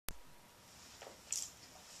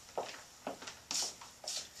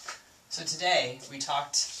So today we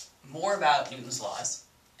talked more about Newton's laws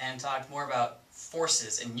and talked more about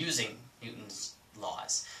forces and using Newton's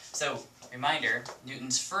laws. So, reminder,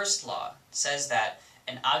 Newton's first law says that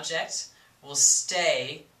an object will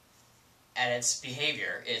stay at its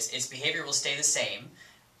behavior. Its behavior will stay the same,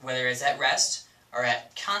 whether it's at rest or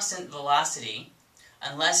at constant velocity,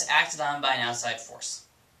 unless acted on by an outside force.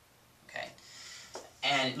 Okay?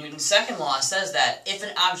 And Newton's second law says that if an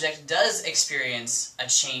object does experience a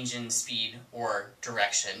change in speed or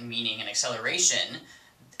direction, meaning an acceleration,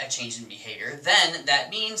 a change in behavior, then that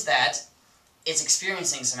means that it's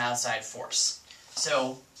experiencing some outside force.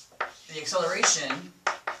 So the acceleration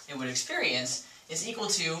it would experience is equal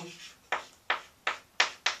to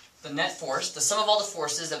the net force, the sum of all the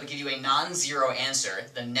forces that would give you a non-zero answer,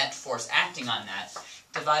 the net force acting on that,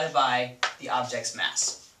 divided by the object's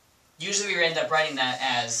mass. Usually we end up writing that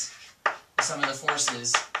as the sum of the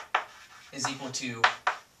forces is equal to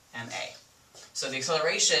ma. So the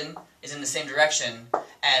acceleration is in the same direction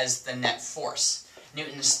as the net force.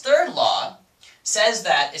 Newton's third law says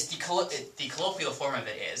that, the colloquial form of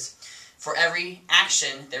it is, for every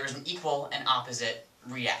action there is an equal and opposite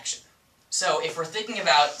reaction. So if we're thinking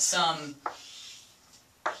about some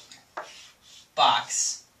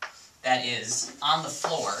box that is on the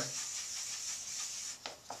floor,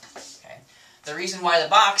 the reason why the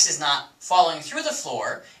box is not falling through the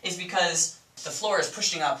floor is because the floor is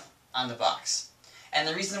pushing up on the box. And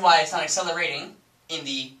the reason why it's not accelerating in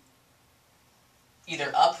the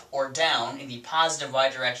either up or down, in the positive y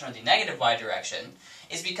direction or the negative y direction,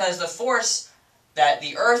 is because the force that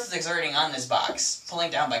the Earth is exerting on this box,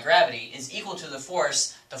 pulling down by gravity, is equal to the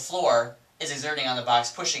force the floor is exerting on the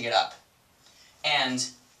box, pushing it up. And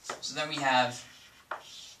so then we have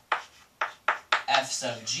F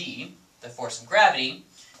sub g, the force of gravity,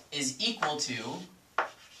 is equal to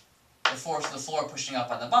the force of the floor pushing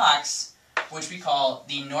up on the box, which we call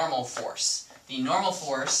the normal force. The normal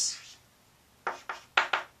force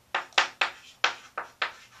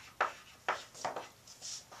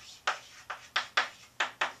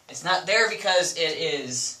it's not there because it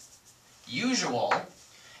is usual.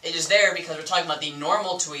 It is there because we're talking about the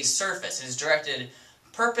normal to a surface. It is directed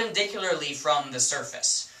perpendicularly from the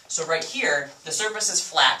surface. So right here, the surface is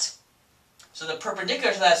flat. So the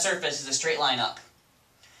perpendicular to that surface is a straight line up.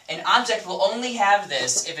 An object will only have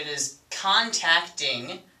this if it is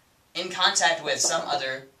in contact with some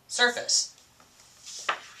other surface.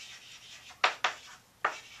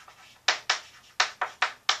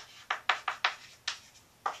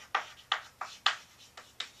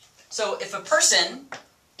 So if a person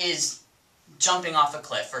is jumping off a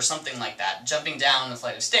cliff or something like that, jumping down a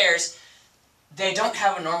flight of stairs, they don't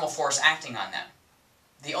have a normal force acting on them.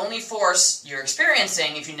 The only force you're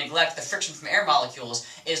experiencing, if you neglect the friction from air molecules,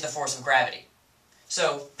 is the force of gravity.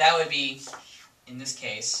 So that would be, in this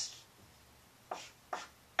case,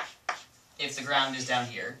 if the ground is down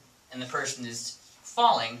here and the person is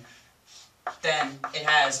falling, then it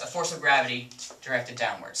has a force of gravity directed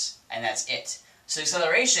downwards, and that's it. So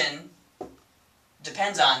acceleration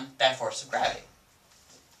depends on that force of gravity.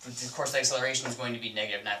 Of course, the acceleration is going to be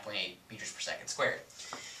negative 9.8 meters per second squared.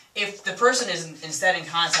 If the person is instead in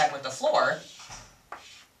contact with the floor,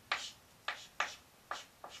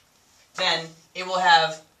 then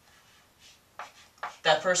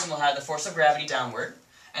that person will have the force of gravity downward,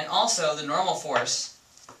 and also the normal force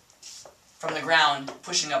from the ground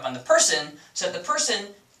pushing up on the person, so that the person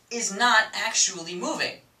is not actually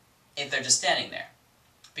moving if they're just standing there.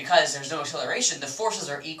 Because there's no acceleration, the forces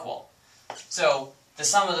are equal. So the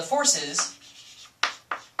sum of the forces,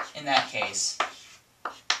 in that case,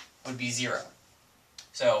 would be 0.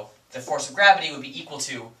 So the force of gravity would be equal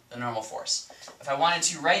to the normal force. If I wanted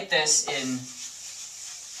to write this in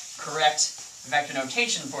correct vector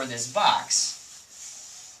notation for this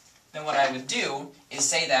box, then what I would do is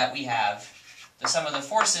say that we have the sum of the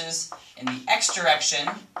forces in the x direction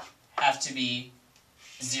have to be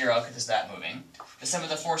 0 because it's that moving. The sum of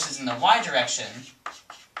the forces in the y direction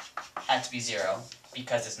have to be 0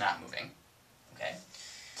 because it's not moving. Okay.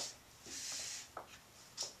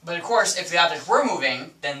 But of course, if the object were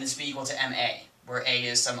moving, then this would be equal to ma, where a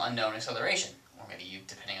is some unknown acceleration. Or maybe you,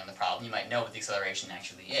 depending on the problem, you might know what the acceleration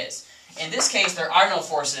actually is. In this case, there are no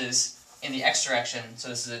forces in the x direction, so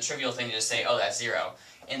this is a trivial thing to just say, oh, that's 0.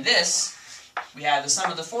 In this, we have the sum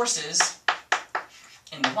of the forces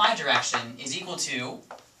in the y direction is equal to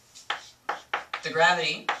the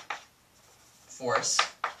gravity force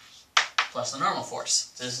plus the normal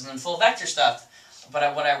force. So this is in full vector stuff.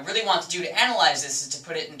 But what I really want to do to analyze this is to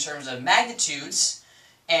put it in terms of magnitudes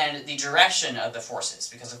and the direction of the forces.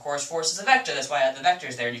 Because, of course, force is a vector. That's why I have the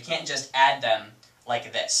vectors there. And you can't just add them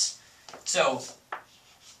like this. So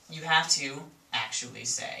you have to actually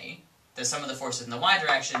say the sum of the forces in the y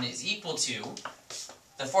direction is equal to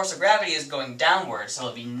the force of gravity is going downward, so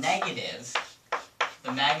it'll be negative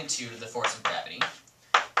the magnitude of the force of gravity,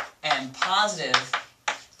 and positive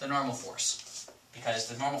the normal force, because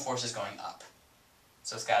the normal force is going up.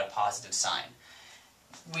 So it's got a positive sign.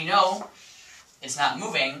 We know it's not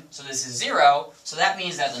moving, so this is 0, so that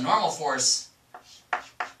means that the normal force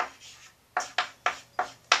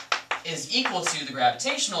is equal to the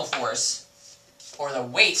gravitational force, or the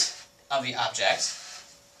weight of the object.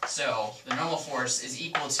 So the normal force is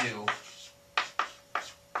equal to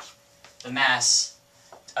the mass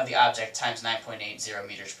of the object times 9.80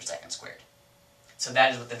 meters per second squared. So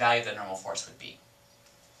that is what the value of the normal force would be.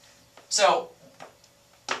 So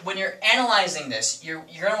when you're analyzing this, you're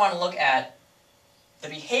going to want to look at the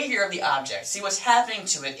behavior of the object, see what's happening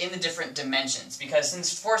to it in the different dimensions, because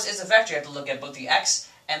since force is a vector, you have to look at both the x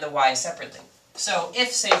and the y separately. So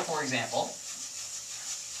if, say, for example,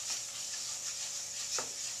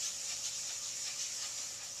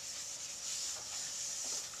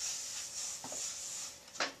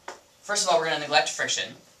 first of all, we're going to neglect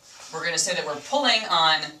friction. We're going to say that we're pulling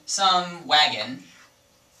on some wagon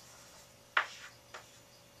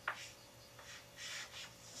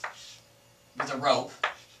with a rope.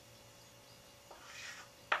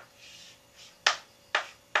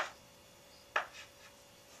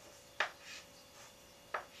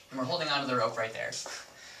 And we're holding onto the rope right there.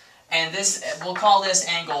 And this, we'll call this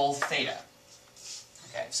angle theta.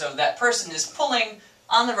 Okay, so that person is pulling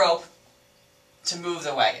on the rope to move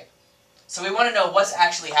the wagon. So we want to know what's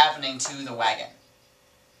actually happening to the wagon.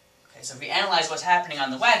 Okay, so if we analyze what's happening on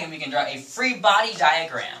the wagon, we can draw a free body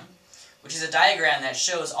diagram, which is a diagram that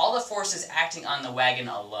shows all the forces acting on the wagon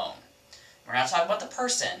alone. We're not talking about the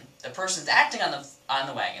person. The person's acting on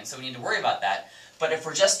the wagon, so we need to worry about that. But if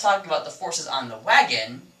we're just talking about the forces on the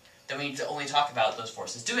wagon, then we need to only talk about those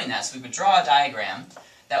forces doing that. So we would draw a diagram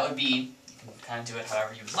that would be, you can kind of do it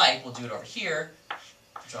however you would like. We'll do it over here.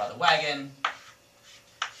 Draw the wagon.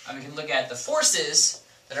 And we can look at the forces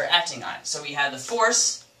that are acting on it. So we have the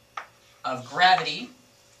force of gravity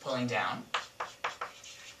pulling down.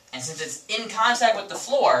 And since it's in contact with the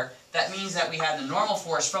floor, that means that we have the normal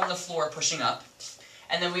force from the floor pushing up.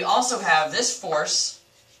 And then we also have this force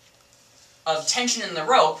of tension in the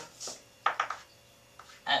rope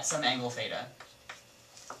at some angle theta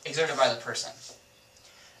exerted by the person.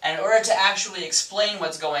 And in order to actually explain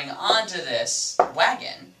what's going on to this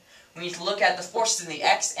wagon, we need to look at the forces in the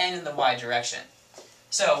x and in the y direction.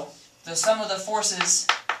 So the sum of the forces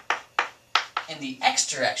in the x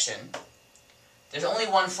direction, there's only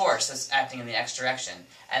one force that's acting in the x direction,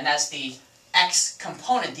 and that's the x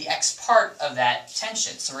component, the x part of that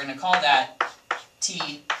tension. So we're going to call that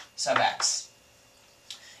T sub x.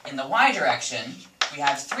 In the y direction, we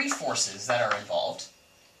have three forces that are involved,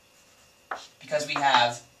 because we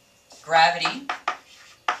have gravity,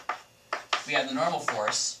 we have the normal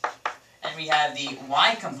force, and we have the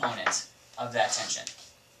y component of that tension.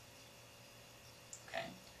 Okay.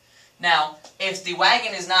 Now, if the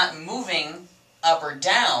wagon is not moving up or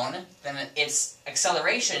down, then its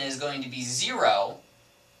acceleration is going to be 0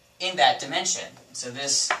 in that dimension. So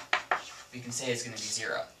this, we can say, is going to be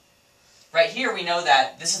 0. Right here we know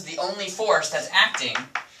that this is the only force that's acting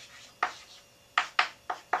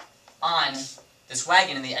on this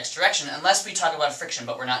wagon in the x direction, unless we talk about friction,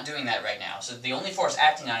 but we're not doing that right now. So the only force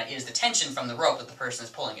acting on it is the tension from the rope that the person is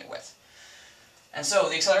pulling it with. And so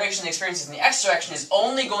the acceleration it experiences in the x direction is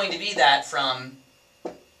only going to be that from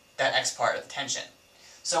that x part of the tension.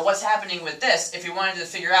 So what's happening with this, if we wanted to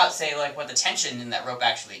figure out, say, like what the tension in that rope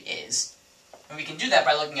actually is, and we can do that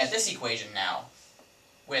by looking at this equation now,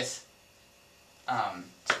 with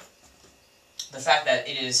the fact that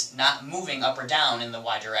it is not moving up or down in the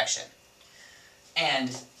y direction. And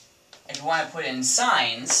if you want to put in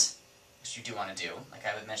signs, which you do want to do, like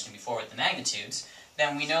I was mentioning before with the magnitudes,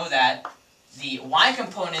 then we know that the y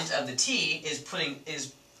component of the t is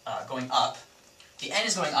going up, the n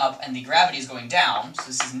is going up, and the gravity is going down. So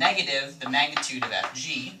this is negative the magnitude of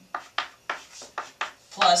fg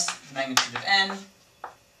plus the magnitude of n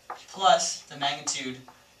plus the magnitude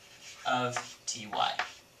of ty.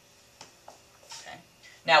 Okay.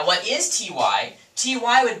 Now, what is ty?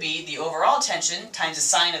 Ty would be the overall tension times the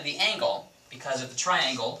sine of the angle, because of the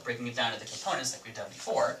triangle, breaking it down to the components like we've done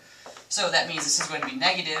before. So that means this is going to be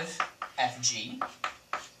negative fg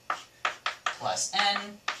plus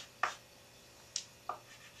n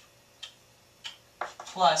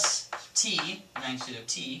plus t, the magnitude of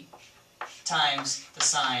t, times the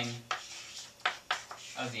sine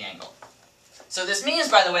of the angle. So this means,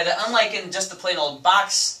 by the way, that unlike in just the plain old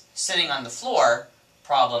box sitting on the floor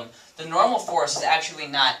problem, the normal force is actually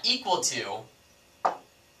not equal to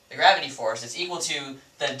the gravity force. It's equal to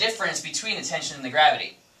the difference between the tension and the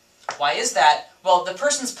gravity. Why is that? Well, the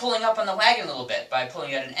person's pulling up on the wagon a little bit by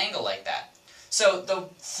pulling at an angle like that. So the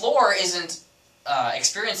floor isn't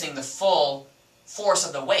experiencing the full force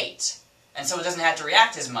of the weight, and so it doesn't have to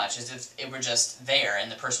react as much as if it were just there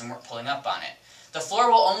and the person weren't pulling up on it. The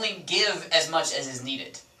floor will only give as much as is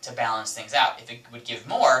needed to balance things out. If it would give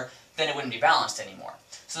more, then it wouldn't be balanced anymore.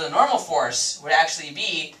 So the normal force would actually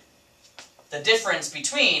be the difference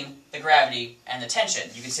between the gravity and the tension.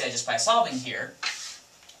 You can see that just by solving here,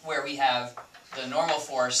 where we have the normal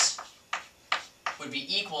force would be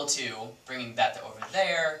equal to, bringing that over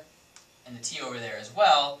there, and the t over there as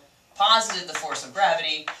well, positive the force of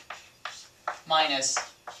gravity minus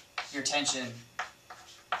your tension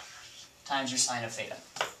times your sine of theta.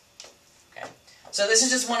 Okay? So this is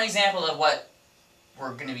just one example of what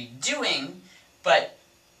we're going to be doing, but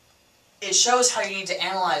it shows how you need to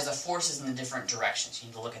analyze the forces in the different directions. You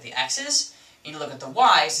need to look at the x's, you need to look at the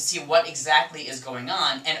y's to see what exactly is going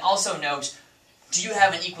on, and also note, do you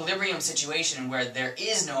have an equilibrium situation where there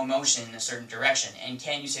is no motion in a certain direction, and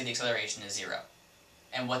can you say the acceleration is 0?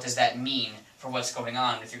 And what does that mean for what's going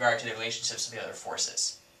on with regard to the relationships of the other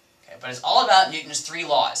forces? Okay, but it's all about Newton's 3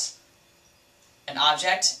 laws. An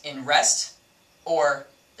object in rest, or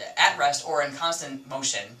at rest, or in constant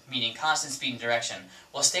motion, meaning constant speed and direction,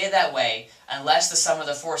 will stay that way unless the sum of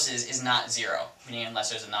the forces is not 0, meaning unless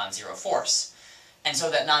there's a non-zero force. And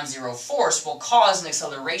so that non-zero force will cause an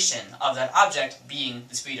acceleration of that object being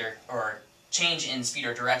the speed or change in speed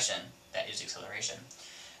or direction, that is acceleration.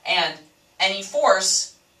 And any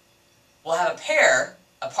force will have a pair,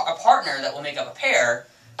 a partner that will make up a pair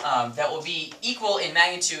that will be equal in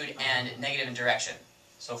magnitude and negative in direction.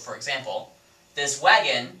 So for example, this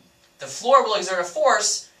wagon, the floor will exert a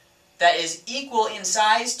force that is equal in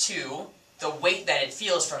size to the weight that it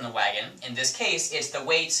feels from the wagon. In this case, it's the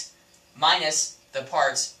weight minus the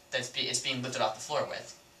parts that it's being lifted off the floor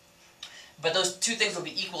with. But those two things will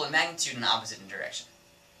be equal in magnitude and opposite in direction.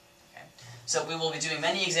 Okay? So we will be doing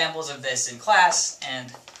many examples of this in class,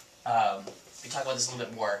 and we talk about this a little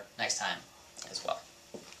bit more next time as well.